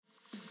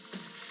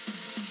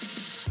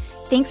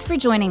Thanks for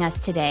joining us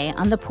today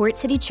on the Port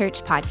City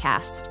Church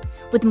podcast.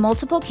 With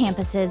multiple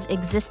campuses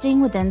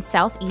existing within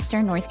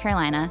southeastern North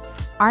Carolina,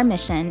 our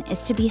mission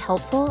is to be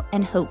helpful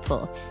and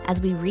hopeful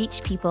as we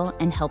reach people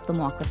and help them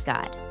walk with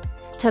God.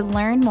 To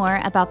learn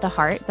more about the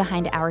heart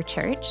behind our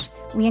church,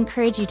 we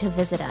encourage you to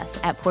visit us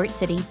at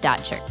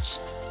portcity.church.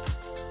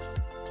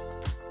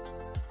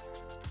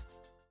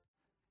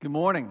 Good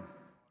morning.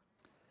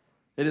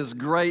 It is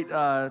great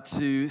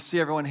to see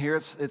everyone here.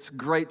 It's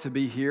great to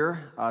be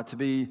here, to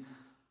be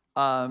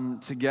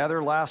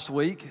together. Last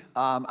week,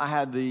 I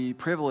had the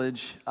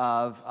privilege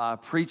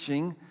of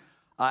preaching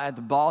at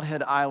the Bald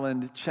Head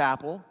Island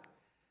Chapel,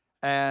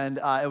 and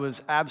it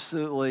was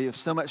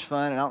so much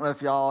fun. And I don't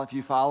know if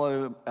you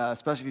follow,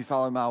 especially if you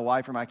follow my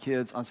wife or my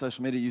kids on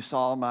social media, you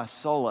saw my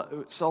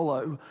solo.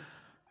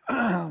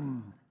 5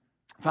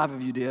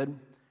 of you did.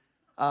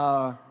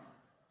 I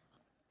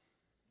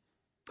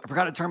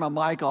forgot to turn my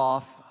mic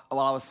off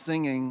while I was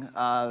singing,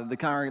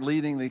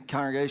 leading the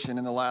congregation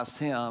in the last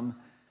hymn,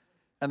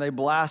 and they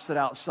blasted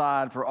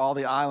outside for all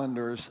the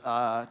islanders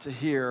to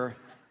hear.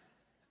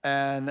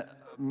 And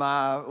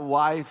my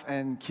wife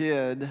and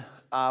kid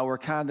were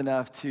kind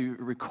enough to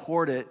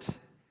record it,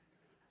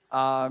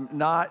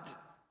 not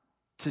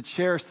to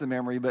cherish the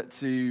memory, but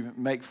to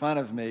make fun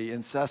of me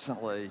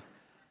incessantly.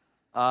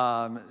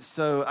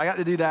 So I got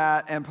to do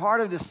that, and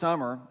part of this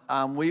summer,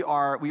 we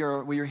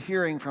are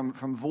hearing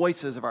from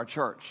voices of our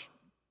church.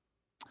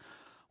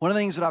 One of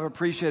the things that I've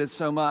appreciated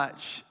so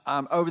much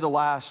over the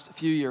last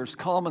few years,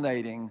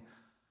 culminating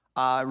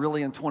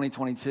really in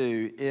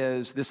 2022,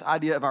 is this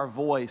idea of our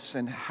voice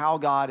and how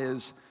God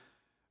is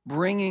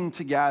bringing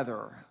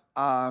together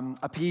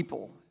a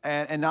people,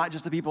 and not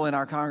just the people in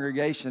our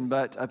congregation,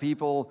 but a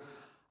people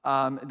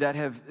that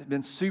have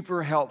been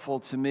super helpful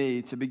to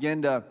me to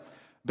begin to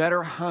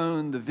better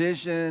hone the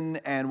vision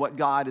and what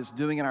God is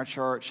doing in our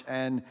church.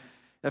 And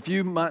a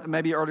few months,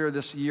 maybe earlier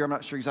this year, I'm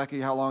not sure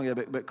exactly how long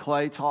ago, but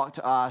Clay talked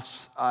to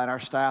us and our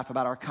staff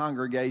about our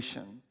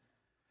congregation.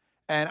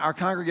 And our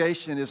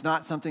congregation is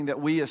not something that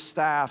we as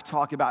staff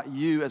talk about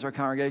you as our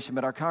congregation,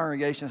 but our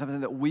congregation is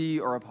something that we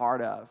are a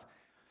part of.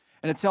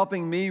 And it's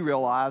helping me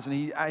realize, and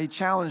he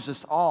challenged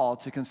us all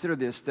to consider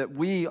this, that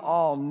we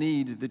all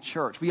need the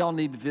church. We all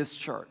need this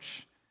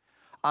church.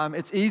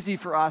 It's easy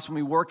for us when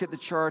we work at the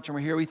church and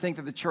we're here, we think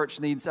that the church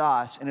needs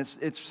us, and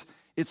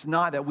it's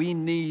not that. We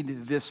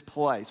need this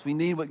place. We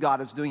need what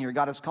God is doing here.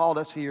 God has called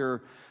us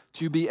here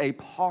to be a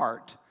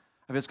part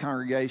of His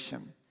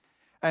congregation.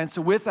 And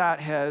so with that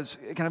has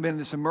kind of been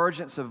this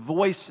emergence of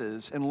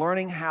voices and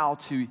learning how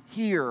to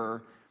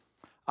hear,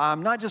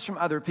 not just from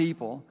other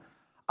people,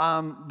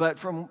 but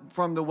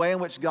from the way in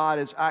which God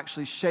is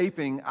actually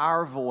shaping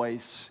our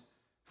voice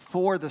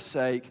for the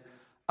sake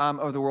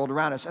of the world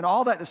around us. And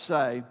all that to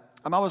say,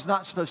 I was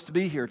not supposed to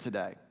be here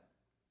today.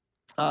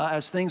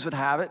 As things would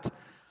have it,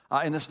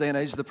 in this day and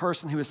age, the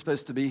person who was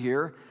supposed to be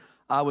here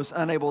was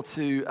unable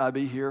to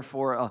be here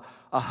for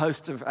a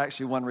host of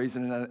actually one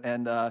reason,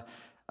 and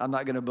I'm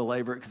not going to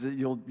belabor it because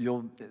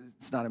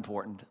it's not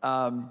important.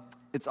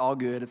 It's all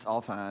good. It's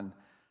all fine.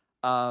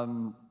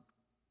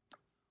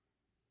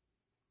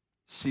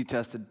 She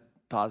tested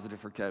positive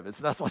for COVID,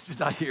 so that's why she's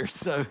not here.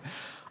 So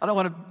I don't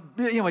want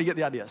to, anyway, you get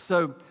the idea.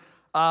 So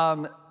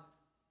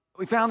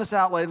we found this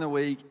out late in the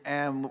week,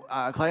 and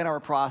Clay and I were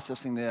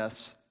processing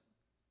this.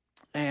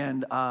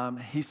 And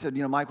he said,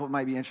 Mike, what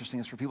might be interesting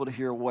is for people to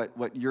hear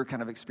what you're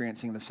kind of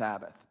experiencing the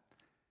Sabbath.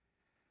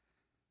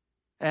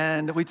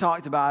 And we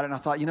talked about it, and I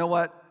thought, you know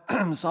what?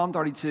 Psalm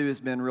 32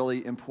 has been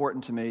really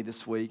important to me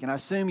this week. And I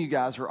assume you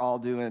guys are all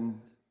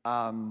doing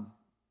the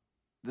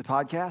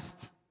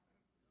podcast.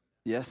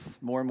 Yes,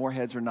 more and more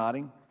heads are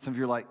nodding. Some of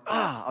you are like,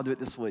 I'll do it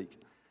this week.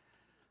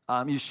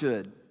 You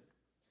should.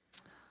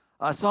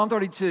 Psalm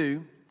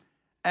 32.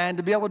 And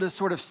to be able to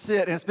sort of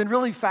sit, and it's been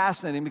really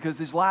fascinating because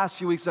these last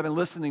few weeks I've been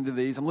listening to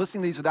these. I'm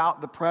listening to these without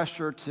the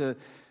pressure to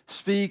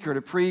speak or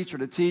to preach or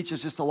to teach.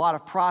 It's just a lot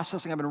of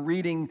processing. I've been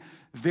reading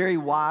very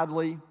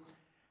widely.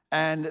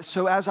 And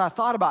so as I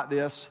thought about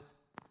this,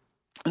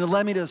 and it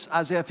led me to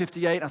Isaiah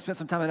 58. I spent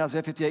some time in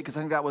Isaiah 58 because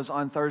I think that was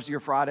on Thursday or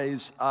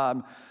Friday's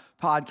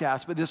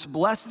podcast. But this,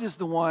 blessed is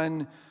the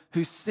one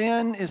whose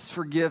sin is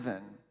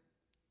forgiven.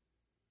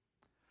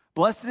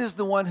 Blessed is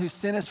the one whose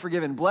sin is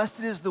forgiven.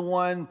 Blessed is the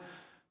one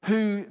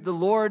who the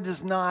Lord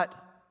does not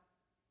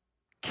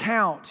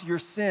count your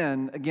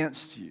sin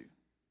against you.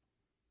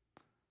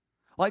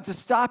 Like, to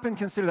stop and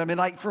consider that. I mean,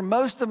 like, for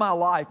most of my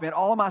life, man,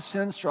 all of my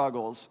sin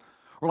struggles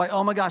were like,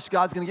 oh my gosh,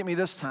 God's gonna get me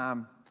this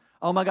time.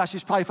 Oh my gosh,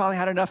 He's probably finally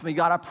had enough of me.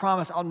 God, I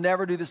promise I'll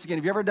never do this again.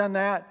 Have you ever done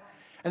that?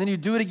 And then you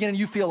do it again and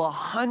you feel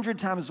 100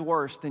 times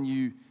worse than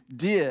you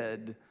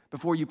did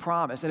before you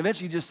promised. And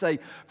eventually you just say,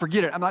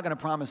 forget it, I'm not gonna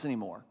promise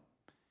anymore.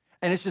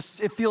 And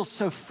it feels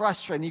so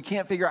frustrating. You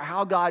can't figure out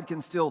how God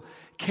can still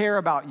care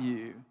about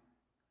you,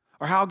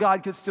 or how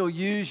God could still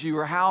use you,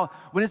 or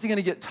when is He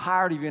gonna get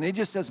tired of you? And He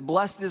just says,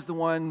 blessed is the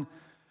one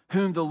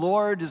whom the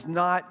Lord does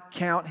not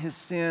count his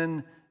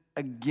sin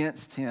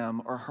against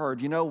him or her.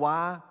 Do you know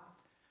why?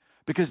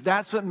 Because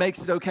that's what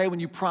makes it okay when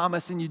you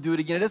promise and you do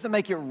it again. It doesn't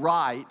make it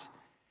right.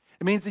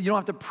 It means that you don't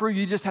have to prove,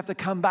 you just have to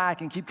come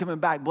back and keep coming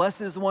back.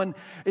 Blessed is the one,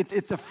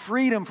 it's a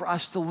freedom for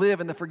us to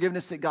live in the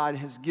forgiveness that God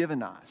has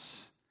given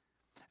us.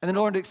 And then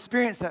in order to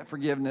experience that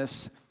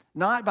forgiveness,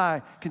 not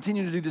by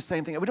continuing to do the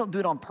same thing, we don't do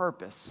it on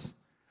purpose,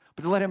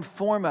 but to let him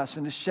form us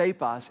and to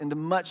shape us into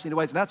much needed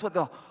ways. And that's what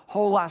the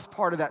whole last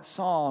part of that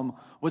psalm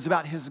was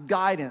about, his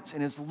guidance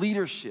and his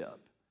leadership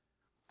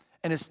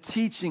and his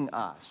teaching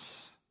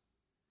us.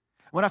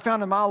 What I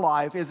found in my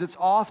life is it's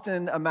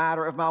often a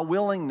matter of my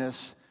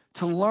willingness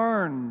to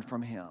learn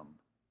from him,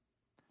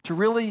 to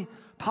really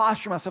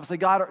posture myself and say,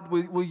 God,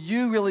 will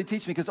you really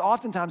teach me? Because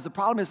oftentimes the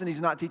problem isn't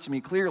he's not teaching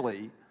me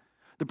clearly.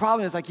 The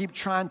problem is I keep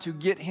trying to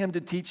get him to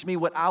teach me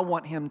what I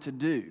want him to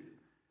do.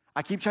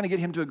 I keep trying to get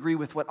him to agree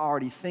with what I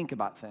already think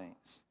about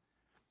things.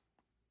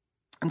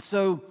 And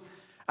so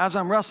as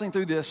I'm wrestling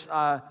through this,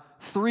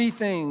 three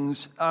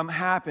things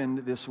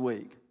happened this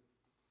week.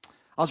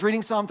 I was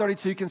reading Psalm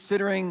 32,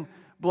 considering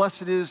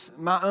blessed is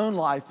my own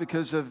life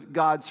because of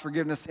God's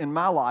forgiveness in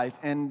my life,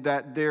 and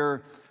that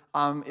there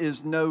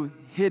is no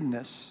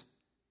hiddenness.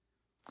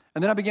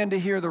 And then I began to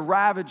hear the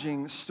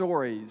ravaging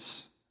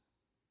stories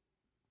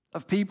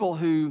of people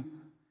who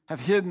have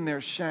hidden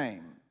their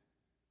shame.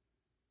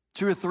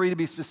 2 or 3 to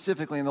be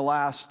specifically in the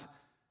last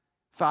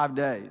 5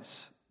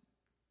 days.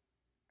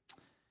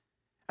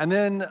 And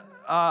then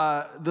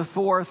the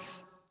 4th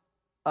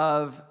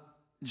of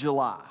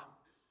July.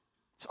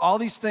 So all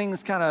these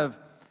things kind of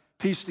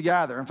pieced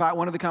together. In fact,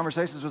 one of the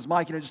conversations was,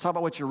 Mike, just talk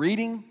about what you're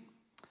reading,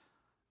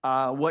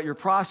 what you're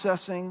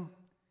processing.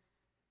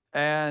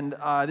 And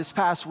this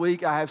past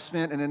week, I have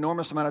spent an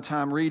enormous amount of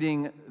time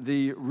reading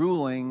the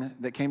ruling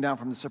that came down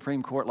from the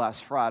Supreme Court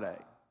last Friday.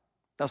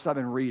 That's what I've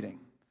been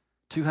reading.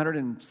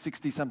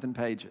 260-something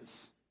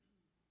pages.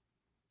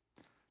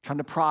 Trying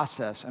to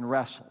process and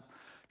wrestle.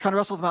 Trying to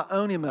wrestle with my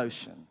own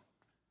emotion.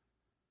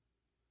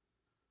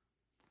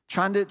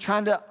 Trying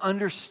to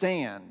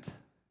understand.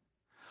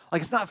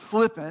 Like, it's not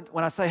flippant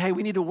when I say, hey,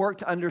 we need to work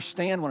to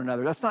understand one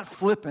another. That's not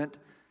flippant.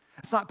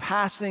 It's not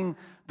passing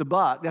the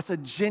buck. That's a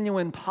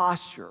genuine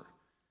posture.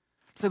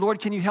 Say,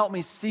 Lord, can you help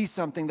me see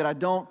something that I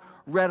don't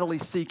readily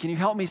see? Can you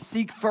help me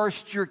seek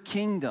first your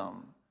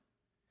kingdom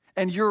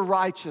and your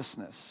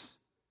righteousness?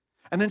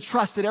 And then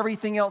trust that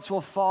everything else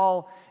will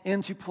fall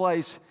into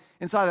place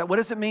inside of that. What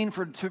does it mean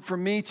for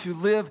me to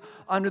live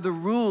under the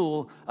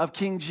rule of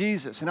King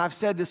Jesus? And I've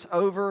said this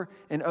over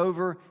and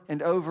over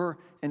and over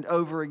and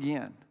over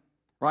again.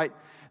 Right?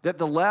 That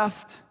the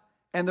left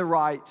and the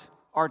right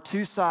are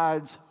two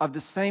sides of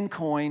the same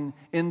coin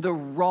in the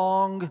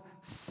wrong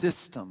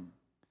system.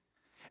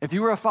 If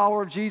you are a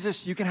follower of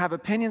Jesus, you can have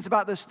opinions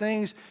about those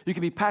things, you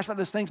can be passionate about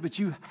those things, but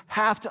you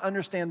have to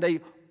understand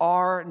they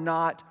are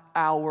not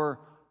our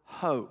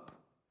hope.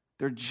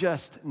 They're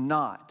just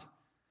not.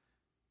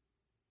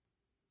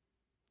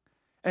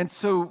 And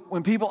so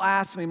when people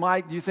ask me,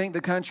 Mike, do you think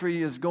the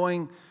country is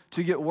going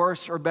to get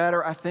worse or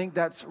better? I think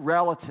that's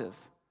relative.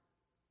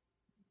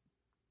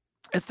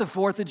 It's the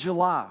 4th of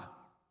July.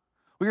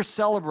 We are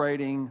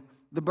celebrating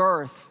the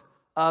birth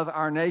of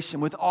our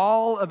nation with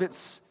all of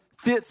its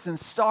fits and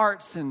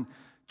starts and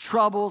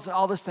troubles and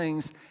all those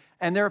things.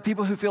 And there are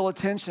people who feel a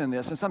tension in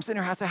this. And so I'm sitting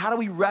here and I say, how do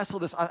we wrestle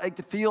this? I like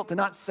to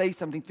not say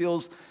something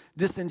feels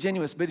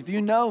disingenuous. But if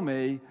you know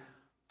me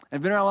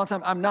and been around a long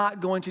time, I'm not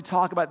going to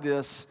talk about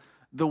this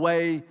the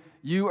way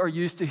you are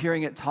used to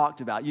hearing it talked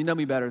about. You know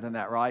me better than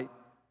that, right?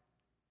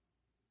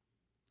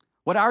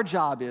 What our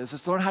job is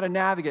to learn how to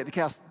navigate the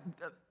chaos.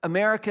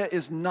 America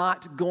is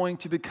not going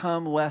to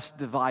become less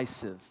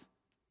divisive.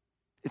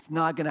 It's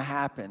not going to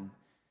happen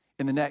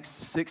in the next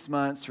 6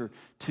 months or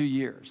 2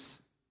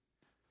 years.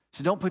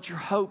 So don't put your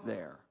hope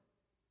there.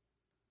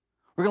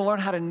 We're going to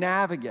learn how to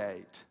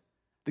navigate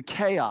the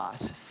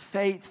chaos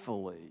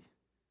faithfully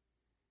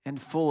and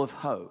full of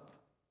hope.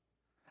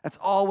 That's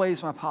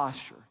always my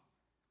posture.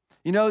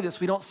 You know this,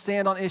 we don't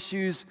stand on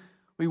issues,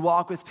 we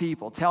walk with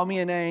people. Tell me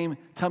a name,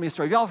 tell me a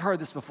story. Y'all have heard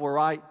this before,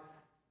 right?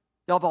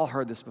 Y'all have all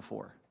heard this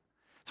before.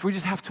 So we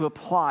just have to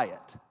apply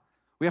it.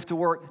 We have to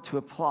work to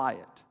apply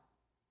it.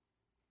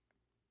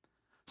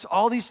 So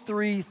all these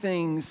three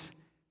things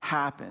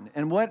happen.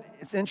 And what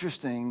is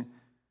interesting,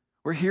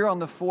 we're here on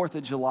the 4th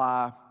of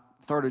July,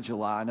 3rd of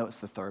July. I know it's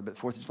the 3rd, but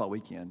 4th of July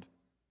weekend.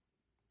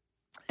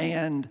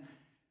 And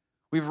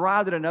we've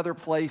arrived at another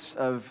place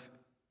of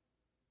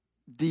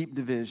deep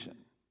division.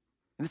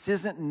 And this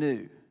isn't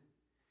new.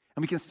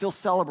 And we can still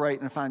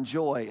celebrate and find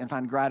joy and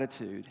find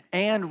gratitude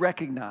and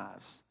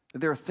recognize that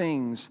there are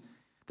things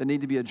that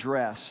need to be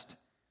addressed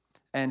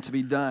and to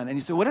be done. And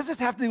you say, what does this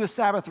have to do with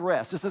Sabbath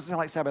rest? This doesn't sound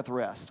like Sabbath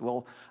rest.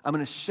 Well, I'm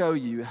going to show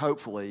you,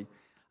 hopefully,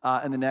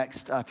 in the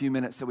next few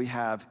minutes that we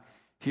have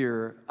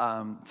here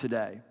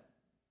today.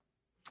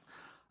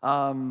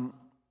 Isaiah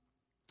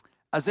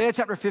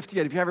chapter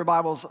 58, if you have your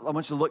Bibles, I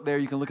want you to look there.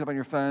 You can look it up on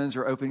your phones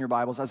or open your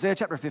Bibles. Isaiah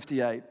chapter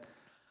 58.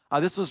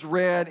 This was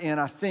read in,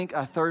 I think,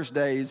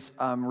 Thursday's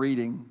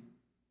reading,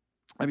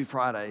 maybe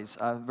Fridays,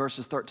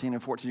 verses 13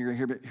 and 14. You're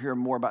going to hear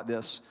more about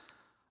this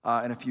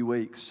in a few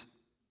weeks.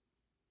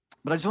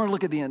 But I just want to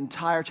look at the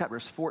entire chapter.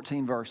 It's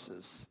 14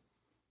 verses.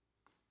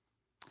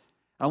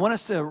 I want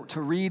us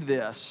to read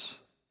this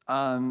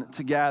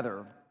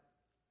together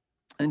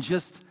and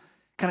just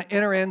kind of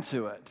enter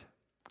into it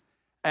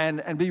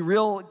and be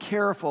real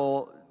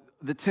careful,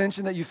 the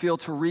tension that you feel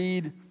to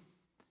read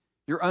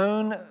your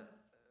own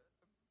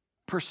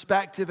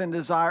perspective and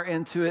desire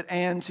into it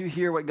and to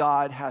hear what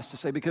God has to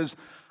say, because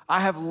I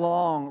have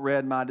long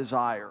read my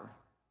desire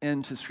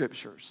into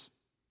scriptures.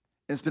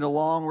 It's been a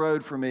long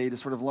road for me to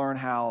sort of learn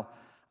how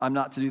I'm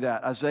not to do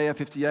that. Isaiah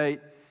 58,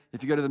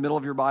 if you go to the middle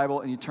of your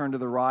Bible and you turn to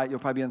the right, you'll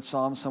probably be in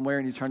Psalm somewhere,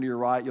 and you turn to your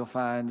right, you'll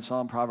find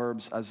Psalm,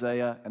 Proverbs,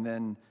 Isaiah, and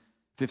then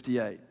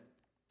 58.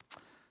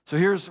 So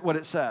here's what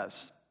it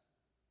says.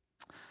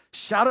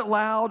 Shout it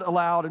loud,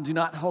 aloud, and do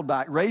not hold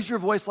back. Raise your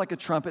voice like a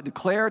trumpet.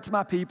 Declare to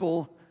my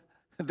people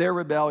their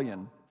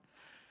rebellion.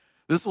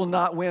 This will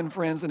not win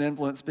friends and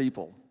influence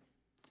people.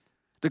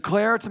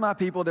 Declare to my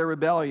people their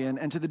rebellion,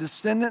 and to the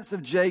descendants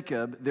of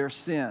Jacob their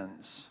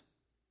sins.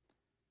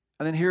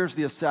 And then here's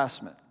the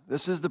assessment.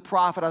 This is the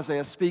prophet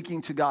Isaiah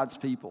speaking to God's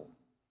people.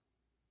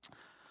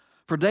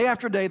 For day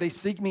after day they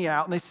seek me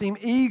out, and they seem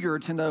eager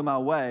to know my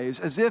ways,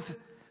 as if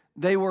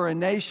they were a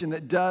nation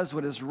that does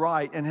what is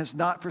right and has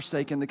not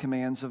forsaken the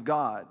commands of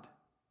God.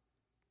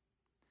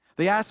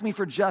 They ask me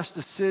for just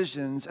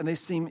decisions, and they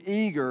seem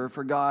eager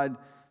for God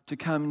to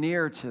come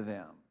near to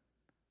them.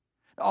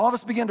 All of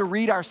us begin to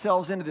read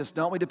ourselves into this,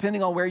 don't we?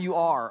 Depending on where you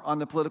are on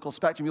the political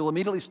spectrum, you'll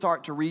immediately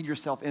start to read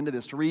yourself into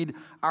this, to read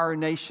our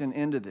nation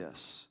into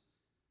this.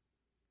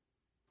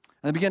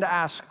 And they begin to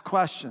ask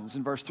questions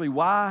in verse 3.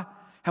 Why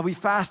have we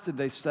fasted,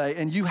 they say,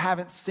 and you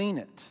haven't seen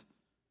it?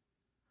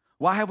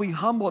 Why have we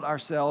humbled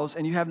ourselves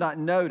and you have not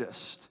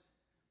noticed?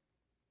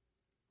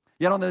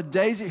 Yet on the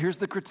days, here's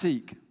the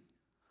critique.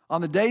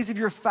 On the days of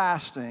your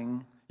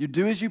fasting, you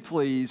do as you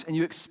please and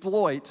you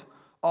exploit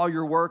all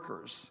your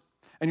workers.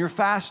 And your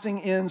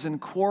fasting ends in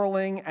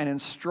quarreling and in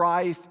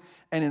strife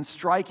and in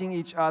striking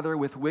each other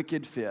with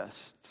wicked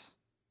fists.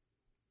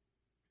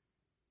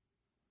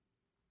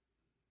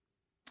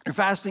 Your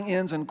fasting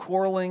ends in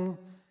quarreling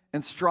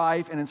and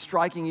strife and in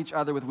striking each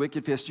other with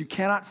wicked fists. You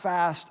cannot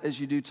fast as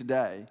you do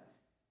today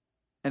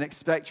and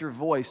expect your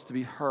voice to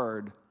be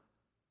heard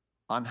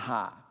on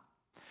high.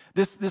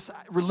 This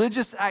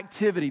religious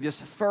activity, this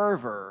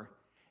fervor,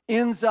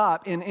 ends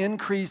up in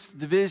increased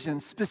division,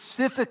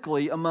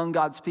 specifically among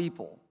God's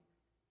people.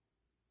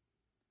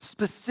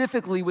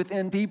 Specifically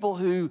within people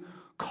who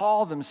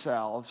call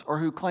themselves or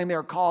who claim they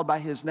are called by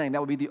his name.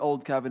 That would be the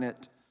Old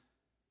Covenant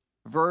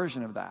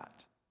version of that.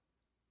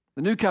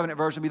 The New Covenant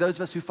version would be those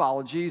of us who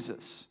follow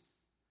Jesus.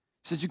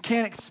 He says you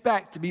can't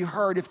expect to be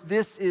heard if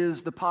this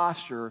is the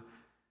posture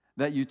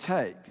that you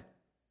take.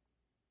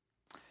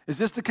 Is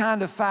this the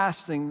kind of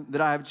fasting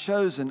that I have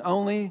chosen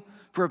only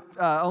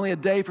a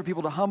day for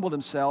people to humble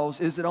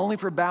themselves? Is it only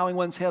for bowing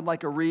one's head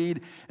like a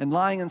reed and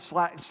lying in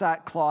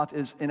sackcloth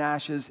in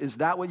ashes? Is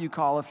that what you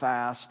call a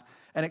fast,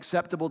 an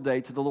acceptable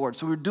day to the Lord?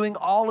 So we're doing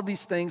all of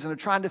these things and they're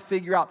trying to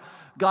figure out,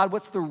 God,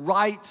 what's the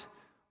right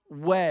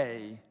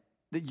way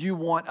that you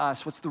want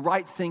us? What's the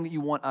right thing that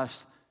you want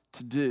us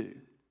to do?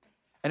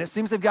 And it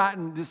seems they've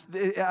gotten this,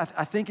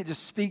 I think it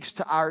just speaks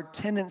to our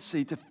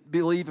tendency to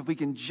believe if we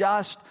can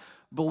just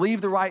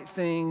believe the right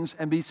things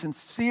and be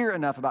sincere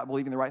enough about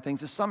believing the right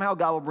things, that somehow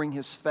God will bring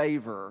his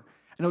favor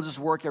and he'll just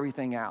work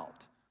everything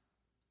out.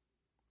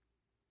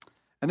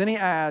 And then he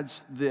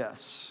adds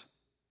this,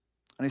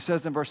 and he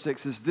says in verse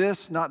 6, is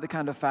this not the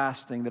kind of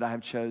fasting that I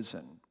have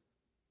chosen?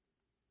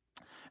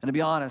 And to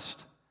be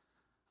honest,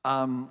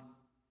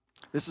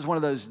 this is one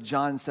of those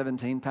John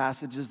 17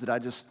 passages that I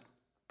just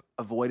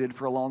avoided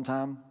for a long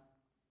time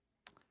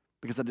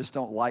because I just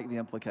don't like the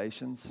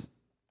implications.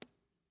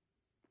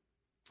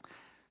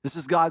 This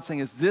is God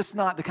saying, is this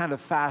not the kind of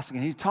fasting?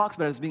 And he talks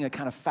about it as being a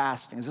kind of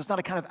fasting. Is this not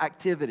a kind of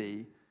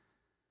activity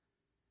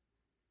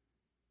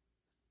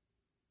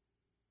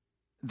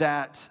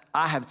that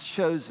I have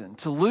chosen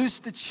to loose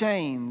the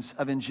chains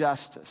of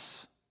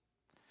injustice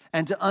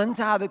and to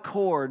untie the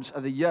cords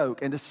of the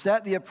yoke and to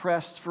set the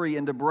oppressed free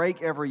and to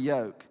break every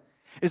yoke?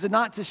 Is it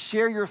not to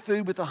share your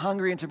food with the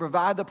hungry and to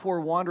provide the poor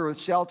wanderer with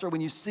shelter?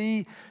 When you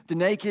see the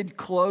naked,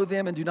 clothe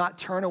them and do not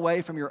turn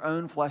away from your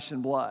own flesh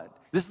and blood.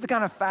 This is the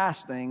kind of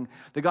fasting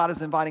that God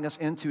is inviting us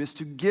into, is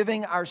to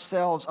giving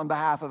ourselves on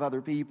behalf of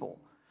other people,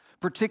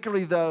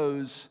 particularly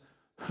those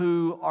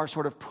who are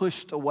sort of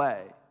pushed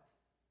away.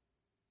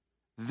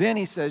 Then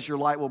he says your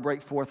light will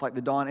break forth like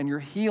the dawn and your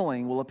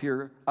healing will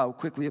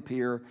quickly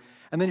appear.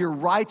 And then your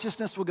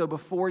righteousness will go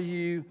before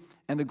you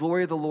and the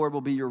glory of the Lord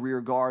will be your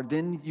rear guard.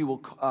 Then you will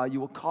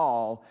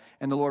call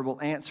and the Lord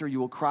will answer. You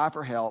will cry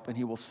for help and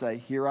he will say,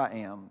 here I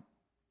am.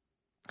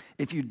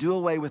 If you do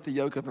away with the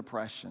yoke of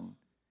oppression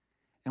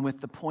and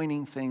with the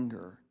pointing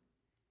finger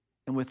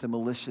and with the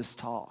malicious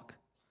talk.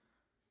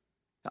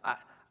 I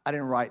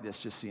didn't write this,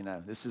 just so you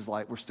know. This is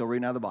like, we're still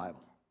reading out of the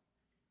Bible.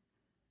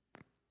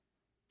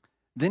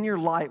 Then your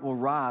light will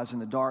rise in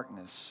the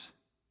darkness,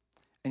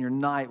 and your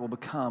night will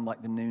become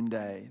like the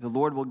noonday. The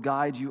Lord will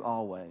guide you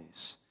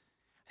always.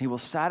 He will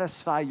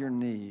satisfy your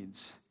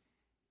needs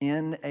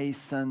in a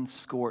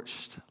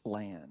sun-scorched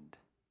land.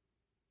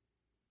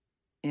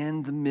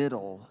 in the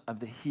middle of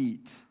the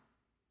heat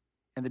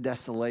and the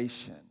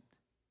desolation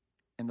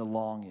and the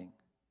longing.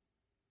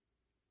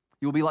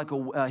 You will be like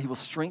he will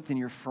strengthen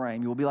your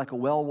frame. You will be like a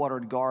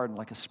well-watered garden,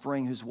 like a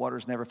spring whose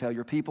waters never fail.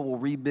 Your people will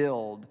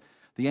rebuild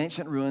the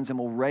ancient ruins and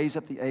will raise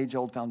up the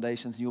age-old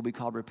foundations. And you will be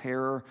called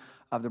repairer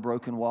of the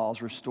broken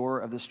walls, restorer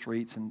of the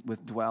streets and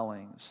with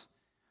dwellings.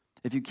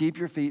 If you keep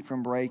your feet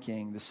from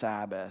breaking the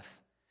Sabbath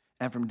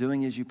and from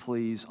doing as you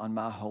please on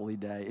my holy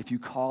day, if you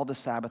call the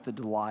Sabbath a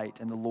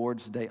delight and the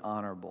Lord's day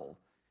honorable,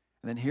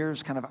 and then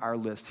here's kind of our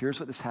list. Here's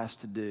what this has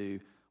to do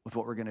with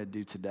what we're going to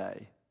do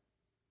today.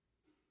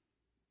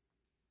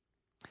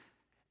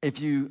 If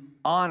you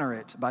honor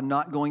it by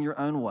not going your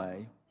own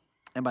way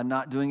and by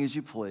not doing as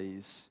you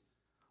please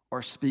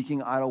or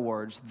speaking idle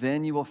words,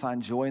 then you will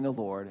find joy in the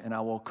Lord, and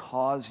I will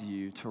cause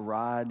you to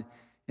ride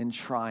in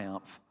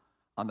triumph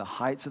on the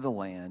heights of the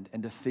land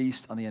and to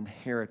feast on the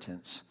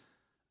inheritance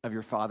of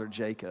your father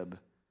Jacob,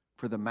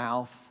 for the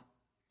mouth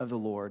of the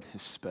Lord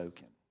has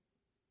spoken.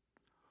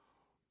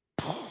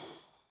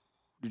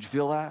 Did you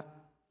feel that?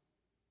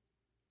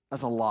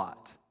 That's a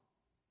lot.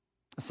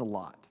 That's a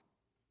lot.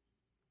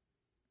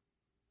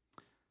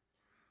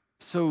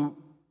 So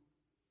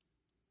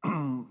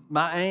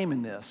my aim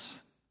in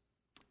this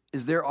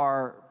is there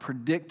are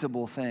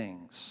predictable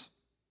things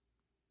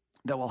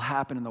that will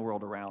happen in the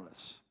world around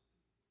us.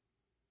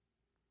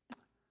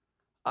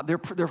 They're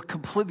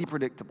completely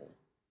predictable.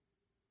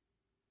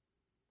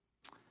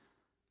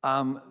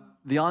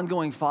 The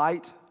ongoing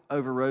fight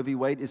over Roe v.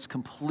 Wade is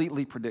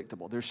completely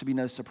predictable. There should be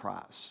no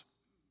surprise.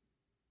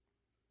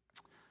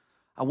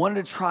 I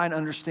wanted to try and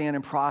understand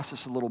and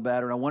process a little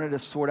better, and I wanted to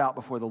sort out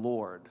before the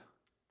Lord.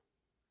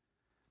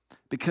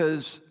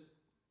 Because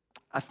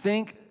I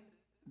think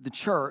the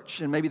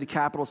church, and maybe the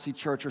capital C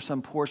church or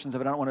some portions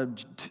of it, I don't want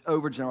to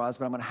overgeneralize,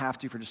 but I'm going to have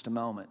to for just a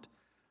moment,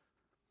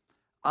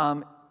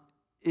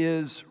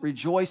 is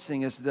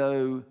rejoicing as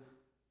though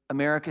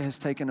America has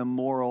taken a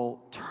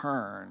moral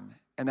turn,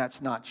 and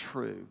that's not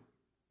true.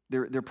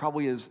 There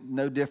probably is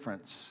no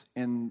difference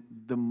in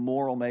the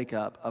moral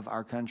makeup of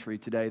our country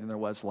today than there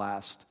was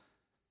last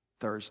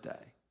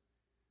Thursday.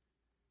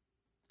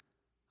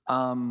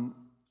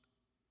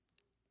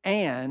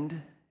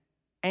 And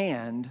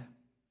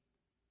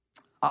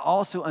I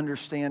also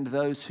understand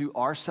those who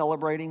are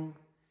celebrating,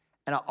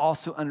 and I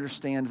also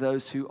understand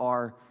those who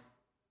are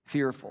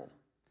fearful.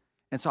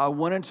 And so I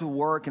wanted to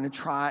work and to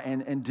try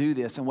and do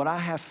this. And what I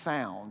have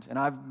found, and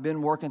I've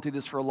been working through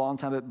this for a long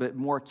time, but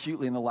more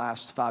acutely in the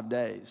last 5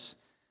 days,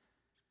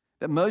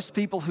 that most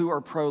people who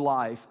are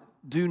pro-life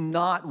do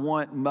not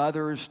want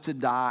mothers to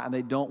die, and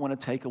they don't want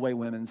to take away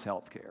women's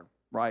health care,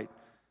 right?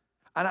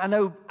 And I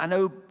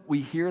know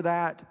we hear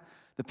that.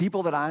 The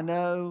people that I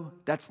know,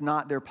 that's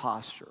not their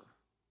posture.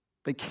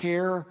 They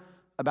care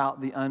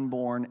about the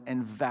unborn,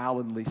 and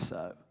validly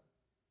so.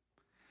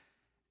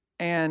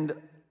 And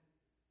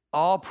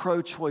all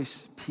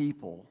pro-choice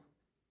people,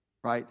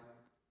 right,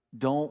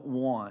 don't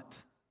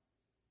want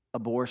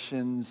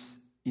abortions,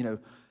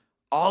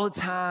 all the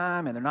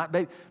time, and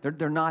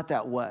they're not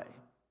that way.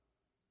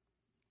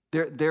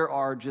 There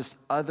are just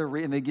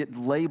and they get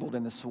labeled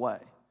in this way.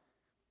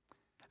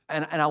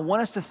 And I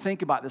want us to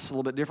think about this a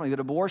little bit differently, that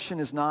abortion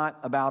is not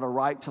about a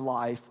right to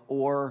life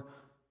or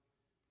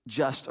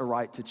just a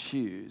right to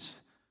choose,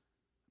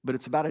 but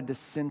it's about a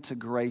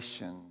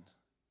disintegration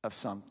of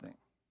something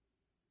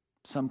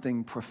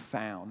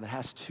profound that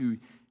has to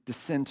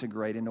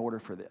disintegrate in order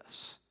for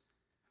this.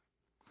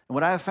 And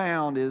what I have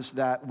found is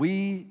that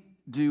we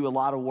do a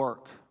lot of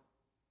work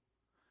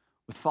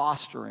with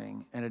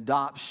fostering and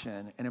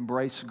adoption and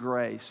embrace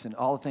grace and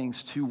all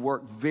things to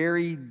work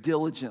very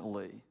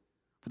diligently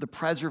for the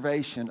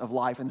preservation of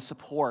life and the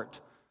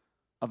support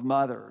of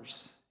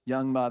mothers,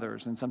 young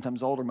mothers, and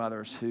sometimes older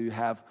mothers who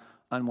have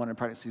unwanted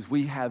pregnancies.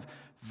 We have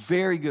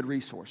very good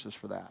resources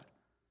for that.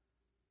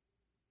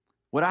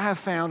 What I have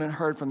found and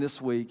heard from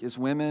this week is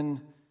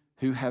women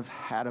who have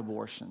had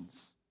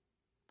abortions.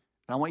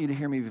 And I want you to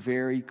hear me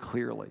very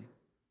clearly.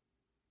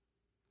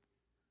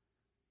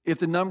 If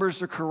the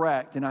numbers are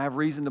correct, and I have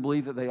reason to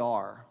believe that they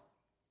are,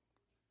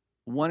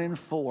 1 in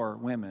 4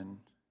 women,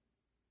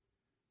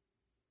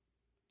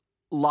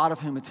 a lot of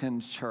whom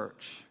attend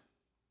church,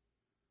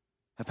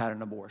 have had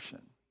an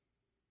abortion.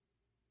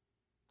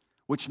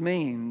 Which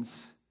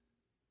means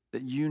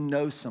that you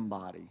know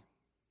somebody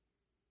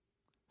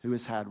who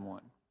has had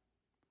one.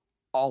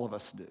 All of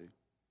us do.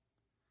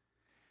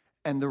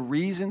 And the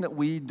reason that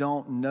we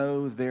don't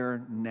know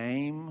their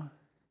name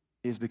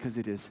is because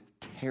it is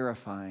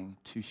terrifying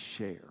to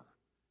share.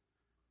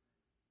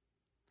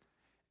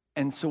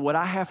 And so what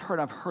I have heard,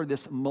 I've heard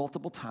this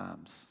multiple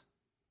times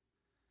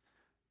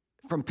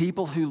from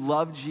people who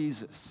love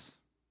Jesus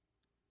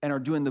and are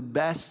doing the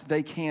best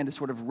they can to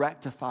sort of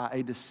rectify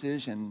a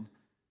decision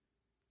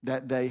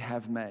that they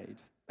have made,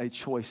 a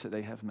choice that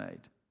they have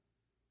made.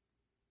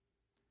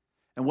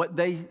 And what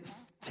they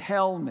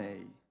tell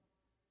me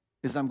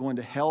is, I'm going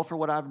to hell for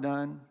what I've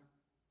done.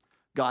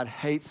 God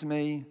hates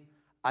me.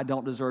 I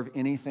don't deserve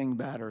anything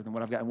better than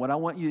what I've got. And what I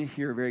want you to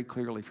hear very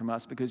clearly from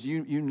us, because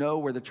you know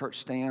where the church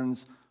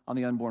stands on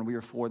the unborn, we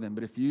are for them.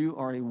 But if you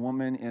are a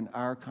woman in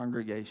our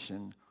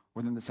congregation,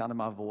 within the sound of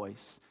my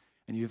voice,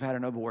 and you've had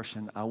an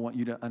abortion, I want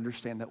you to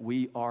understand that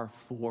we are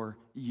for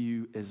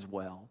you as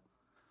well.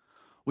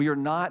 We are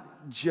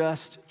not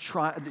just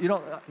trying,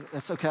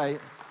 that's okay.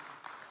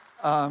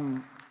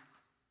 The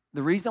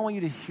reason I want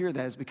you to hear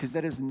that is because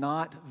that is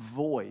not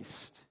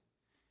voiced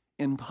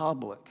in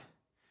public.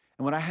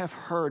 And what I have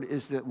heard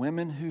is that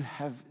women who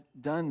have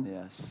done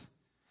this,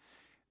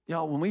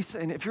 when we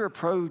say, and if you're a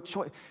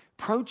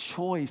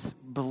pro-choice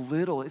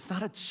belittle, it's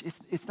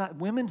not,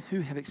 women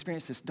who have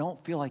experienced this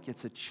don't feel like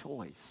it's a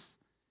choice.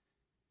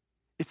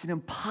 It's an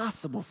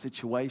impossible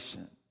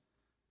situation.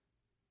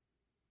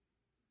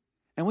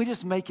 And we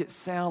just make it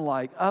sound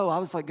like, I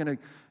was like gonna,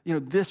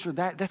 this or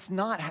that.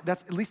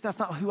 At least that's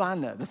not who I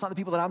know. That's not the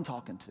people that I'm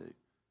talking to.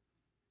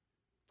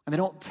 And they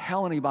don't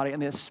tell anybody,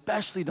 and they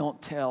especially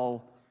don't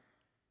tell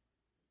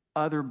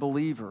other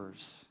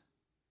believers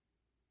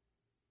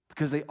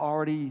because they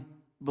already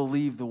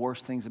believe the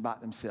worst things about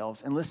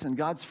themselves. And listen,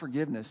 God's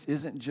forgiveness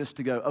isn't just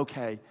to go,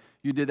 okay,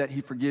 you did that, he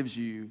forgives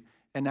you,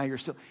 and now you're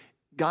still.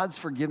 God's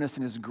forgiveness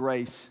and his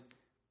grace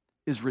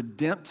is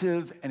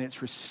redemptive, and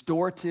it's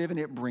restorative, and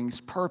it brings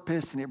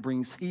purpose, and it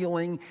brings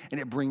healing, and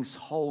it brings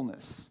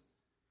wholeness.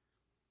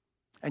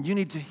 And you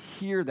need to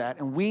hear that,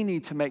 and we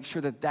need to make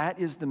sure that that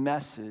is the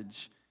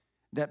message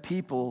that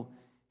people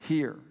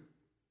hear.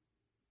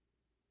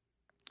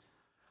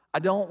 I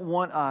don't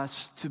want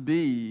us to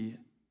be,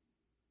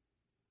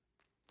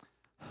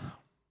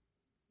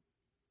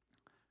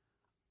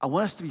 I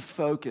want us to be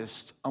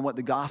focused on what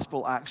the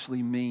gospel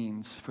actually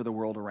means for the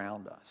world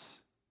around us.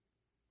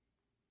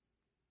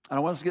 I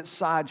don't want us to get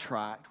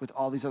sidetracked with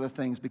all these other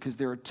things because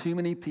there are too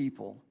many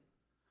people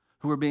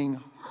who are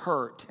being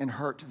hurt and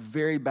hurt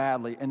very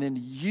badly and then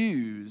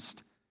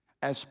used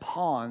as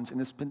pawns in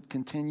this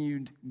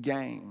continued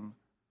game.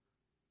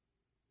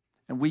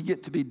 And we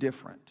get to be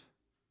different.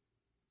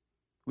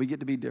 We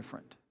get to be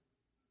different.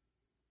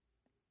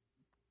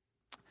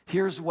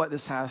 Here's what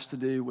this has to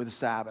do with the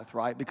Sabbath,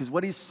 right? Because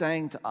what he's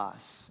saying to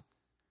us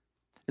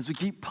is we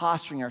keep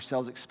posturing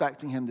ourselves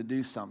expecting him to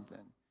do something.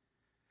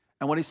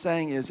 And what he's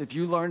saying is if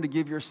you learn to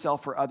give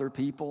yourself for other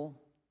people,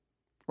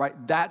 right,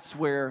 that's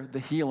where the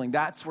healing,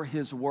 that's where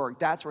his work,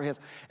 that's where his,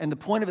 and the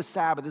point of a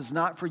Sabbath is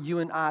not for you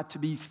and I to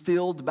be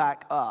filled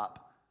back up,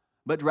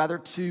 but rather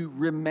to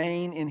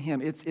remain in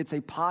him. It's a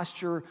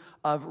posture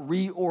of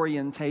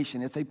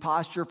reorientation. It's a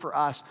posture for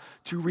us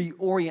to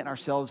reorient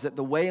ourselves that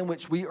the way in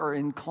which we are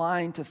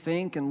inclined to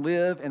think and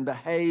live and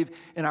behave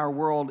in our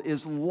world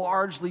is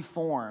largely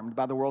formed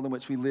by the world in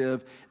which we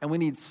live, and we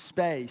need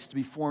space to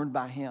be formed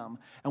by him,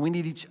 and we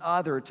need each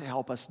other to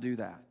help us do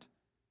that.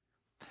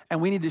 And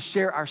we need to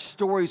share our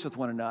stories with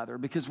one another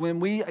because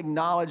when we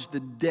acknowledge the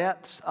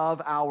depths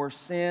of our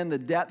sin, the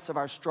depths of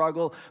our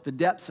struggle, the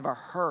depths of our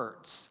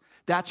hurts,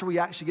 that's where we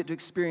actually get to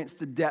experience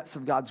the depths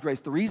of God's grace.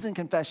 The reason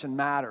confession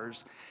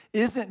matters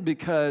isn't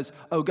because,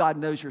 God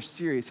knows you're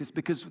serious. It's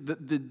because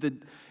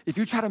if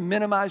you try to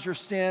minimize your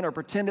sin or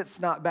pretend it's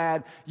not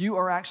bad, you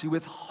are actually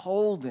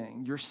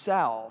withholding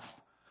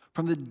yourself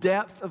from the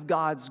depth of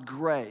God's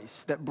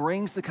grace that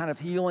brings the kind of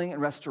healing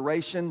and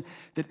restoration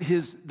that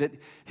his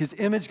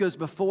image goes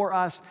before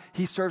us.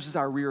 He serves as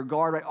our rear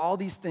guard, right? All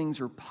these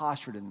things are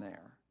postured in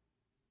there.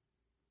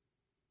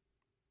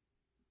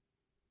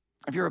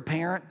 If you're a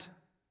parent,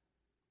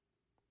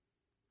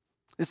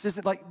 this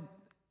isn't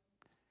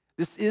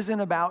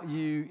about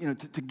you,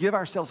 to give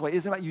ourselves away,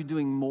 isn't about you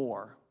doing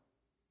more.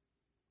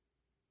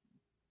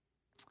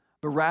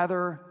 But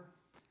rather,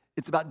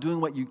 it's about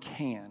doing what you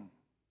can.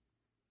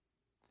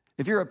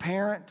 If you're a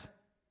parent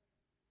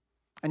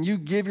and you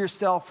give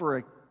yourself for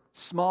a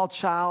small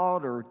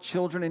child or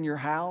children in your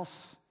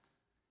house,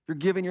 you're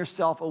giving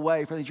yourself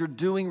away for things. You're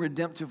doing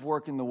redemptive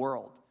work in the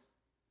world.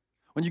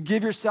 When you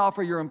give yourself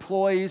for your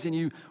employees and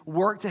you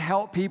work to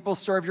help people,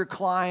 serve your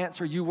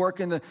clients, or you work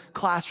in the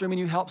classroom and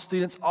you help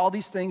students, all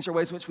these things are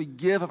ways in which we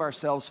give of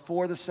ourselves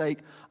for the sake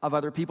of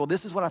other people.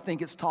 This is what I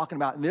think it's talking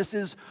about. And this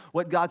is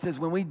what God says.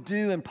 When we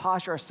do and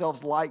posture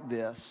ourselves like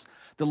this,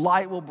 the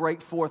light will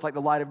break forth like the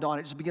light of dawn.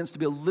 It just begins to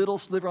be a little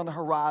sliver on the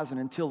horizon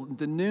until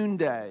the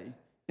noonday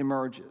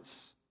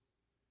emerges.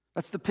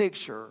 That's the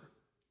picture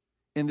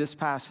in this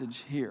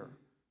passage here.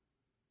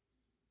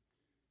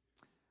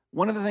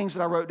 One of the things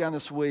that I wrote down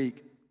this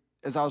week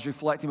as I was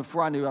reflecting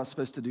before I knew I was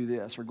supposed to do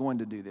this or going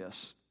to do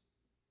this,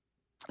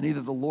 and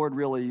either the Lord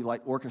really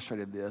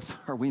orchestrated this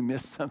or we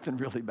missed something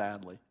really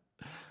badly.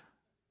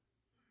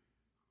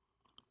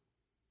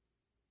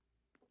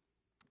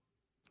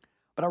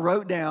 But I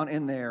wrote down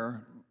in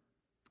there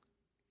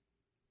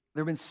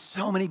have been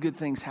so many good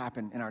things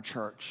happen in our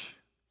church.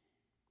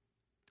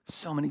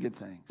 So many good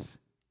things.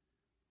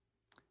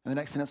 And the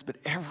next sentence, but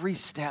every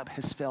step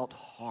has felt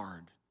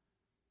hard.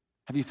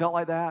 Have you felt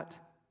like that?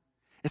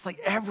 It's like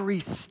every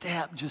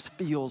step just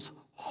feels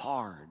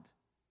hard.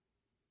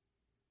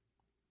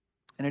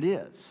 And it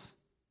is.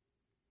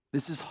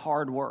 This is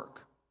hard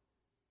work.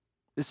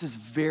 This is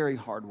very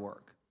hard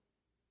work.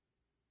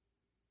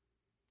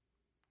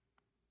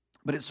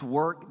 But it's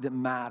work that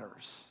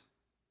matters.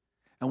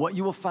 And what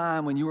you will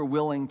find when you are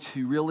willing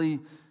to really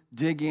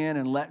dig in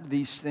and let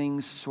these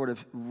things sort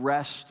of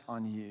rest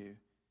on you,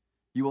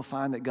 you will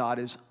find that God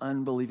is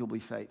unbelievably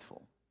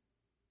faithful.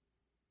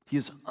 He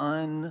is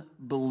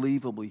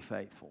unbelievably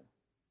faithful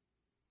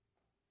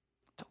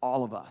to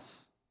all of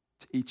us,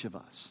 to each of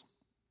us.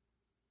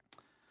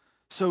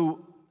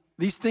 So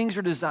these things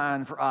are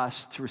designed for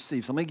us to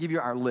receive. So let me give you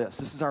our list.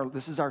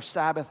 This is our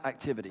Sabbath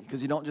activity,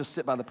 because you don't just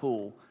sit by the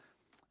pool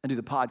and do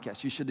the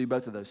podcast. You should do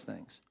both of those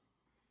things.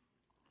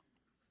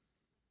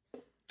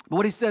 But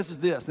what he says is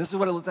this. This is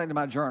what it looks like in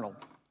my journal.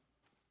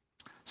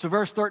 So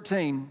verse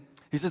 13,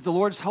 he says, the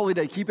Lord's holy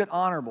day, keep it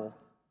honorable.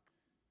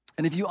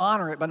 And if you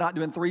honor it by not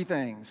doing three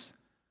things.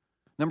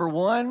 Number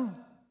one,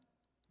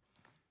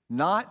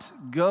 not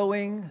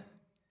going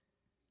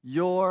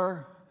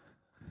your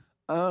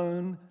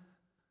own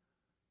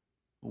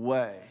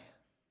way.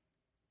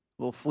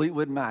 A little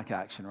Fleetwood Mac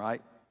action,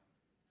 right?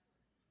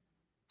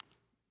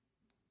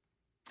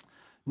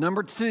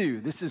 Number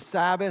two, this is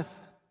Sabbath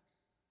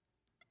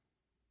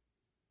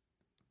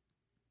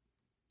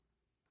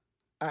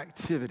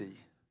activity.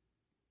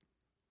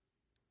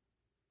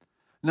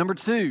 Number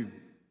two,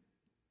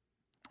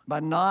 by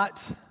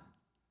not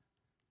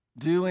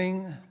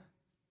doing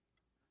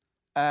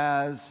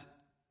as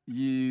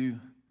you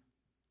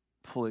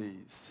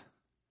please.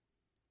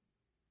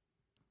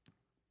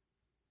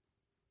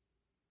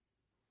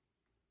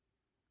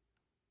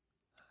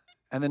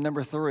 And then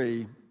number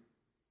three,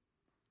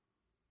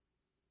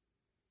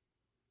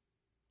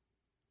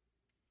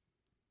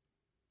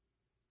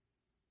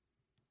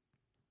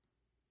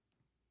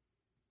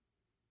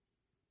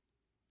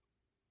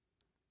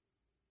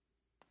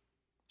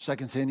 should I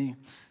continue?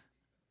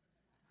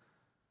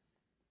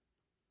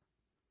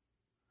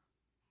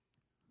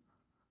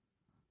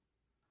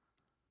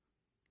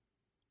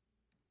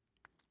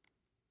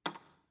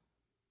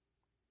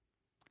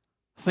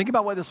 Think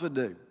about what this would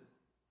do.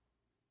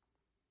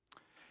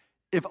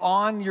 If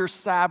on your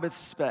Sabbath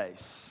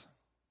space,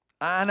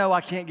 I know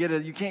you can't get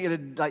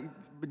it like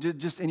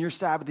just in your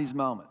Sabbath these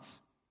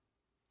moments,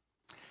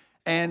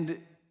 and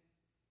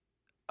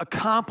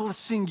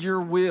accomplishing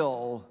your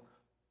will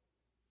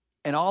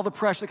and all the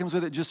pressure that comes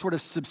with it just sort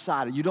of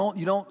subsided. You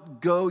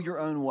don't go your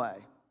own way.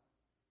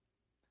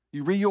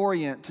 You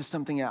reorient to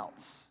something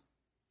else.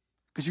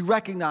 Because you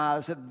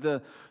recognize that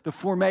the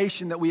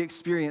formation that we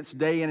experience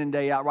day in and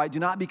day out, right? Do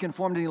not be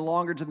conformed any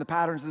longer to the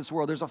patterns of this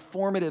world. There's a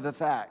formative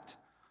effect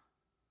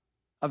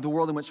of the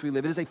world in which we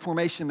live. It is a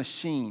formation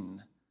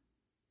machine.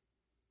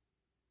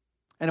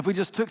 And if we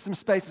just took some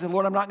space and said,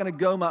 Lord, I'm not going to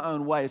go my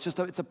own way. It's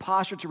a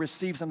posture to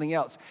receive something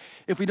else.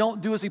 If we don't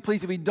do as we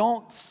please, if we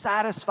don't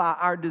satisfy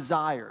our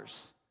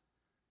desires,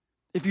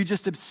 if you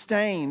just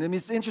abstain. I mean,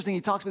 it's interesting, he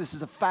talks about this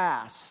as a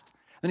fast.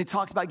 Then he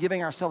talks about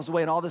giving ourselves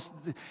away and all this.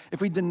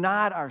 If we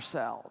denied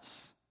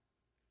ourselves,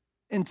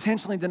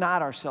 intentionally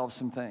denied ourselves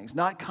some things,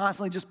 not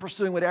constantly just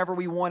pursuing whatever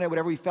we wanted,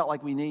 whatever we felt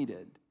like we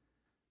needed.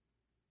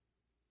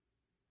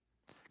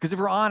 Because if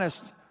we're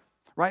honest,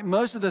 right,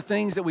 most of the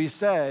things that we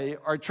say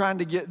are trying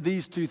to get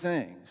these two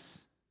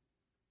things.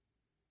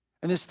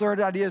 And this third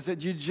idea is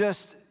that you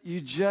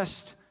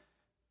just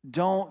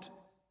don't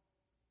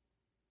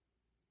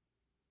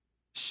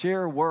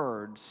share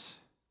words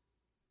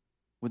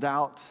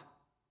without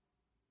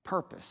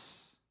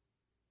purpose,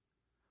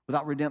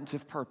 without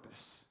redemptive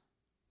purpose.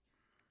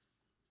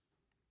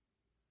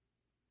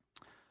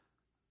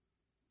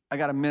 I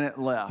got a minute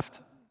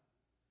left.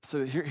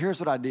 So here's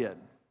what I did.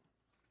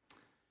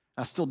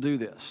 I still do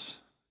this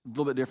a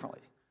little bit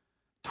differently.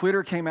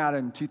 Twitter came out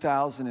in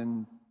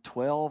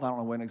 2012. I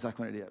don't know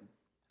exactly when it did.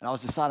 And I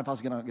was deciding if I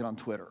was going to get on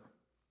Twitter.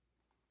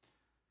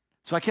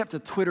 So I kept a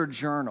Twitter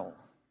journal.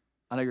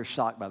 I know you're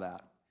shocked by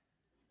that.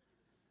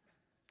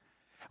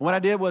 And what I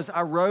did was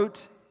I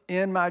wrote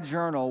in my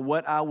journal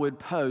what I would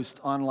post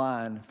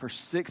online for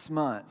 6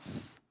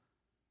 months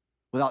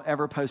without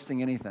ever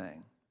posting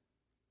anything.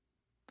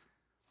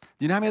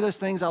 Do you know how many of those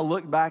things I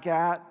look back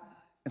at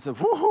and say,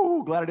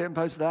 whoo, glad I didn't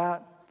post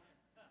that?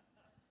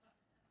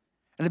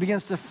 And it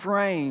begins to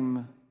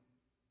frame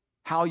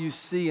how you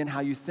see and how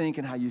you think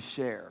and how you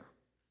share.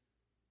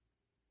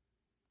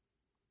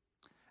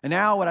 And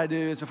now what I do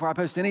is before I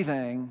post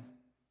anything,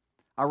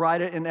 I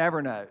write it in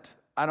Evernote.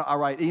 I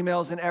write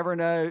emails in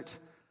Evernote.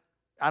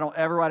 I don't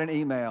ever write an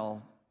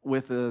email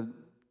with a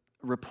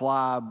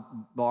reply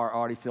bar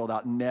already filled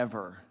out,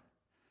 never.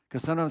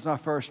 Because sometimes my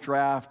first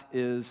draft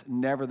is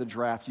never the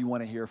draft you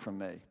want to hear from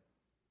me.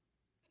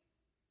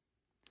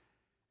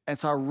 And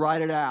so I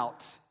write it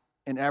out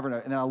in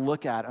Evernote, and then I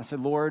look at it. I say,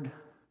 Lord,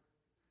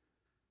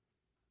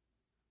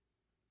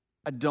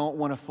 I don't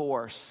want to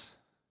force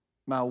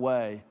my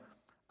way.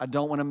 I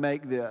don't want to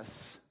make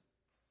this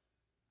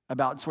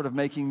about sort of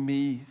making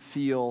me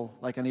feel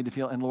like I need to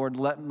feel. And Lord,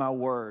 let my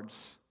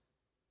words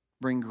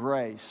bring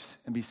grace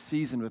and be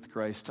seasoned with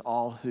grace to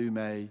all who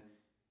may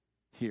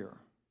hear.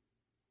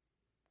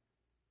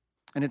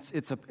 And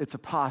it's a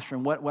posture.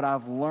 And what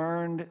I've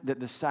learned that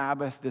the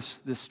Sabbath,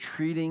 this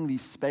treating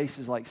these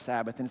spaces like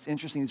Sabbath, and it's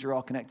interesting these are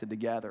all connected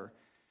together,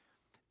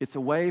 It's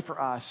a way for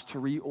us to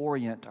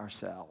reorient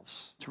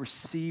ourselves, to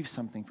receive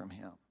something from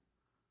him.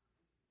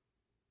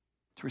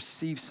 To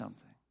receive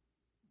something.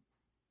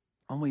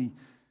 When we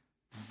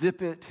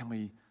zip it and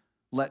we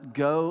let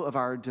go of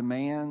our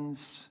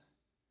demands,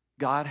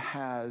 God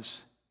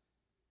has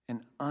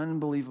an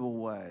unbelievable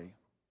way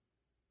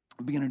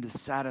of beginning to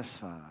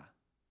satisfy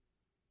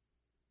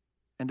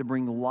and to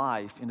bring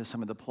life into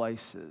some of the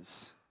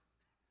places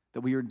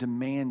that we are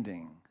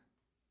demanding,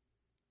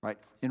 right,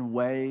 in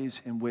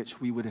ways in which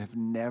we would have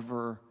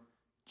never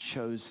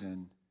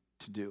chosen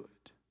to do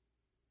it.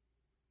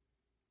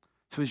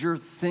 So as you're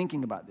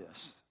thinking about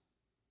this,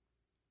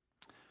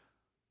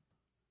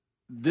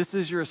 this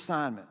is your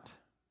assignment.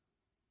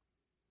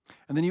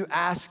 And then you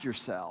ask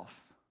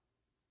yourself,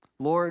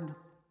 Lord,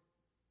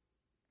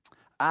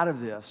 out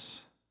of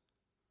this,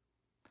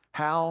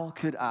 how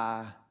could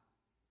I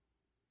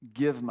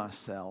give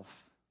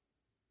myself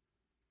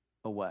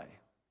away?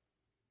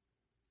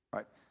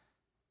 Right?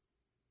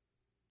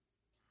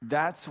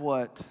 That's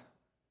what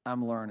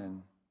I'm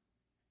learning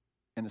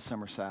in the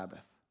summer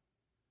Sabbath.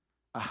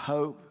 I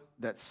hope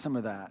that some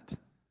of that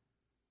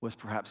was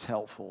perhaps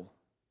helpful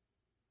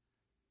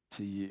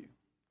to you.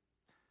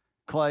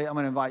 Clay, I'm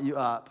going to invite you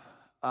up.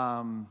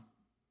 And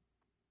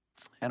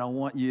I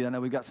know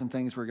we've got some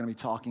things we're going to be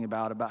talking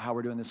about how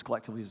we're doing this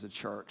collectively as a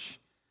church.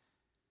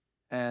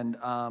 And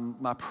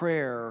my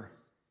prayer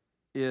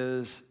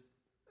is,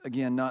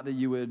 again, not that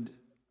you would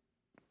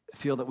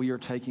feel that we are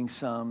taking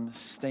some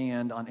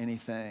stand on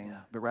anything,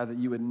 but rather that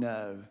you would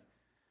know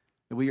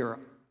that we are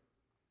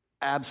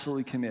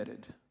absolutely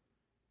committed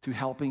to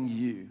helping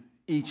you,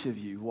 each of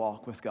you,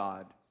 walk with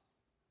God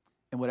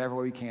in whatever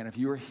way we can. If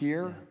you are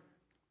here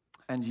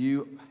and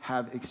you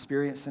have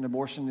experienced an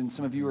abortion, and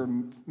some of you are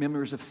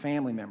members of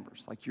family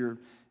members, like you're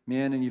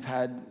men and you've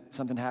had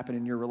something happen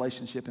in your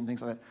relationship and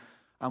things like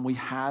that, we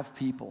have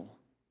people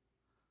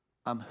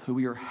who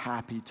we are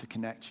happy to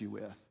connect you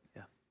with.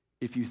 Yeah.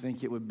 If you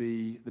think it would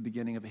be the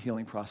beginning of a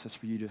healing process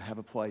for you to have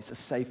a place, a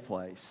safe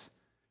place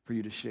for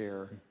you to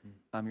share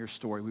your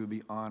story, we would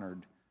be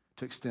honored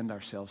to extend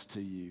ourselves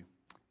to you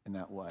in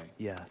that way.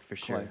 Yeah, for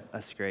sure. Clay.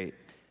 That's great.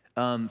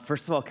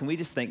 First of all, can we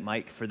just thank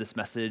Mike for this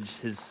message,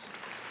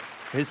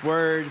 his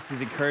words,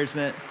 his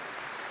encouragement,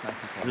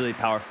 really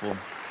powerful.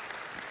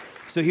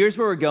 So here's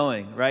where we're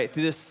going, right?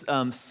 Through this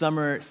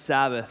summer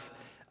Sabbath,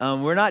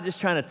 we're not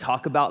just trying to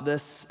talk about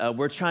this,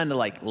 we're trying to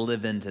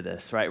live into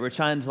this, right? We're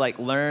trying to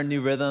learn new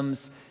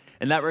rhythms,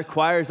 and that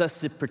requires us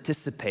to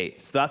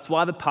participate. So that's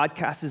why the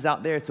podcast is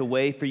out there. It's a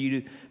way for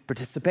you to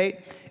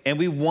participate, and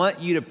we want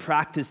you to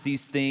practice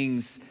these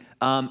things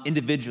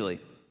individually.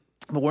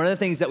 But one of the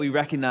things that we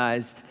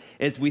recognized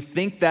is we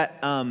think that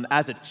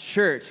as a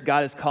church,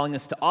 God is calling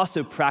us to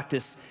also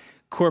practice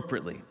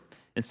corporately.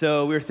 And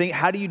so we were thinking,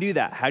 how do you do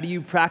that? How do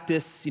you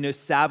practice,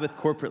 Sabbath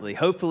corporately?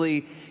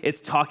 Hopefully it's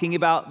talking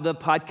about the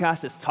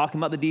podcast, it's talking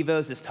about the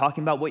Devos, it's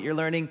talking about what you're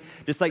learning.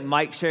 Just like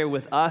Mike shared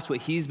with us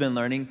what he's been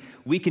learning,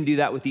 we can do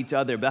that with each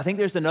other. But I think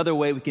there's another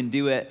way we can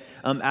do it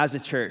as a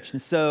church.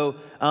 And so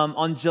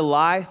on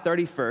July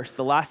 31st,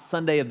 the last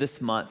Sunday of this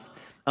month,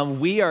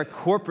 we are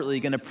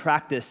corporately going to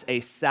practice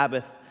a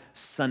Sabbath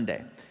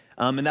Sunday.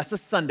 And that's a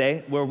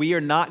Sunday where we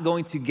are not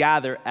going to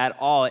gather at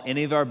all at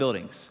any of our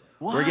buildings.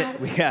 What?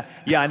 Yeah,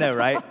 I know,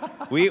 right?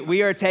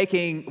 we are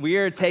taking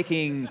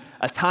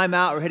a time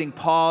out, we're hitting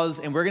pause,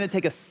 and we're going to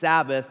take a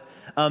Sabbath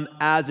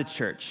as a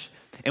church.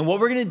 And what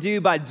we're going to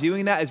do by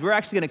doing that is we're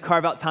actually going to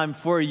carve out time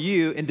for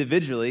you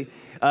individually,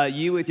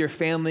 you with your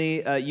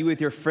family, you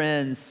with your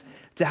friends,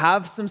 to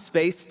have some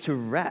space to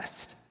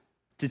rest,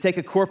 to take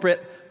a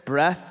corporate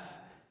breath,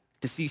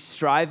 to cease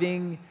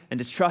striving, and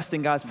to trust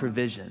in God's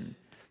provision.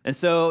 And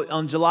so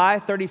on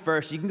July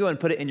 31st, you can go and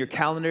put it in your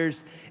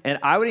calendars, and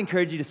I would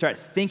encourage you to start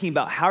thinking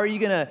about how are you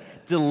going to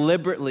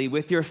deliberately,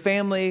 with your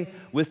family,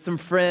 with some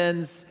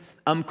friends,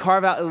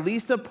 carve out at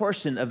least a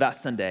portion of that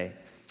Sunday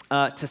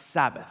to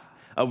Sabbath.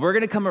 We're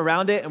going to come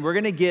around it, and we're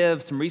going to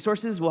give some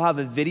resources. We'll have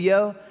a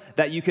video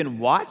that you can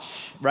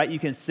watch, right? You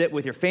can sit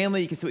with your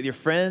family, you can sit with your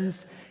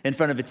friends in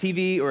front of a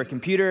TV or a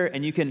computer,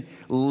 and you can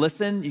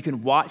listen, you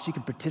can watch, you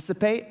can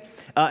participate.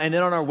 And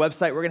then on our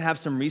website, we're gonna have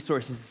some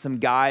resources, some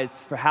guides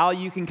for how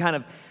you can kind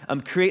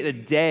of create a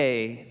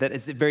day that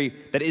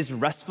is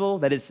restful,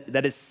 that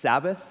is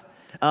Sabbath,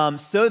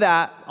 so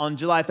that on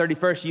July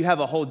 31st, you have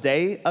a whole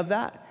day of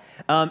that.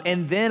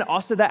 And then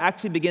also that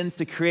actually begins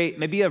to create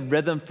maybe a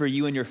rhythm for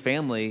you and your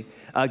family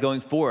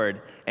going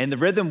forward. And the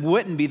rhythm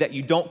wouldn't be that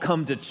you don't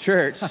come to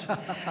church,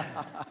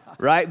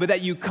 right? But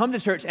that you come to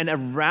church, and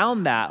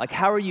around that,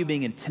 how are you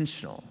being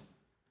intentional?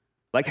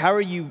 How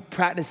are you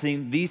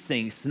practicing these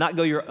things to not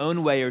go your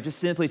own way or just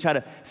simply try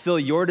to fill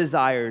your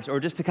desires or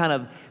just to kind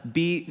of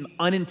be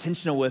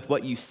unintentional with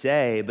what you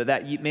say, but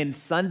that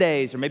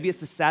Sundays, or maybe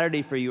it's a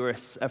Saturday for you or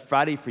a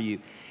Friday for you,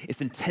 it's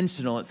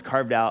intentional, it's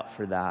carved out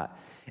for that.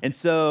 And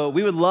so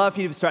we would love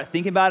for you to start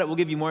thinking about it. We'll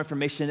give you more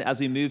information as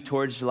we move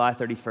towards July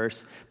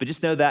 31st, but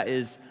just know that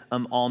is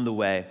on the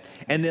way.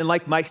 And then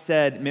like Mike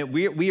said,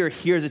 we are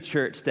here as a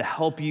church to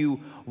help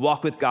you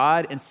walk with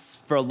God. And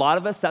for a lot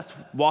of us, that's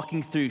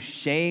walking through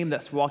shame,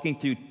 that's walking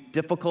through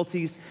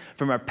difficulties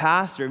from our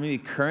past or maybe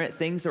current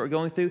things that we're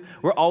going through.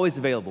 We're always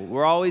available.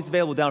 We're always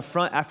available down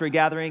front after a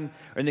gathering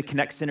or in the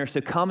Connect Center.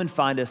 So come and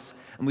find us,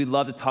 and we'd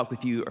love to talk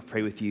with you or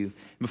pray with you.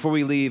 Before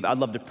we leave, I'd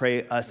love to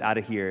pray us out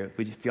of here.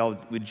 If y'all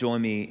would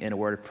join me in a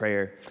word of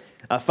prayer.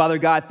 Father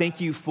God, thank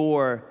you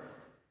for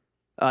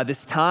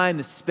this time,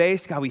 this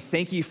space. God, we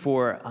thank you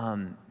for,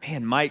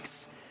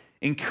 Mike's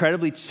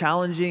incredibly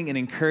challenging and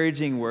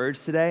encouraging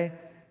words today,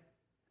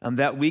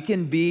 that we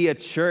can be a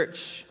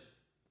church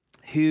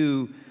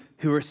who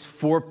is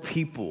for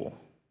people.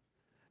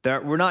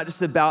 That we're not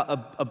just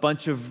about a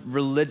bunch of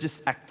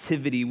religious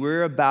activity.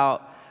 We're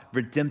about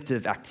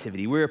redemptive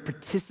activity. We're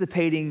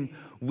participating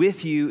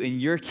with you in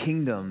your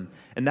kingdom,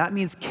 and that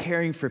means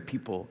caring for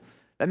people.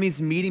 That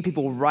means meeting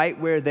people right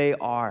where they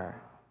are,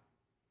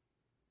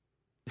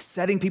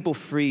 setting people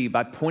free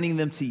by pointing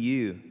them to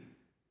you.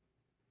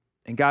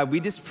 And God,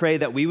 we just pray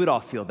that we would all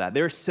feel that.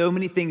 There are so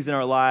many things in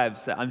our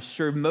lives that I'm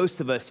sure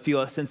most of us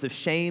feel a sense of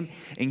shame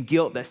and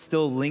guilt that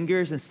still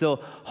lingers and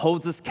still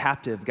holds us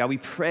captive. God, we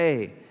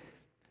pray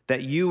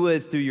that you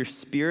would, through your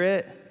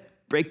Spirit,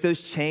 break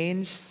those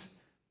chains,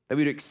 that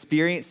we would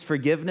experience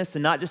forgiveness,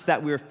 and not just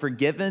that we are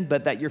forgiven,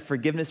 but that your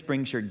forgiveness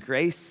brings your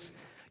grace,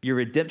 your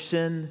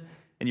redemption,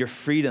 and your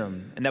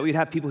freedom, and that we'd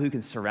have people who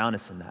can surround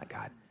us in that,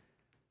 God.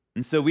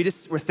 And so we're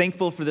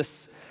thankful for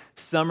this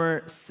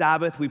summer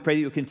Sabbath. We pray that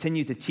you'll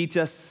continue to teach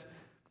us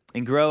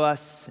and grow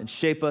us and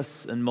shape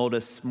us and mold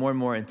us more and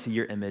more into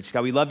your image.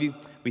 God, we love you.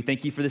 We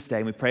thank you for this day,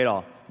 and we pray it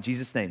all. In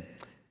Jesus' name,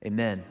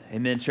 amen.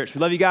 Amen, church. We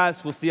love you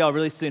guys. We'll see y'all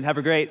really soon. Have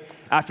a great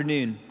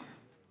afternoon.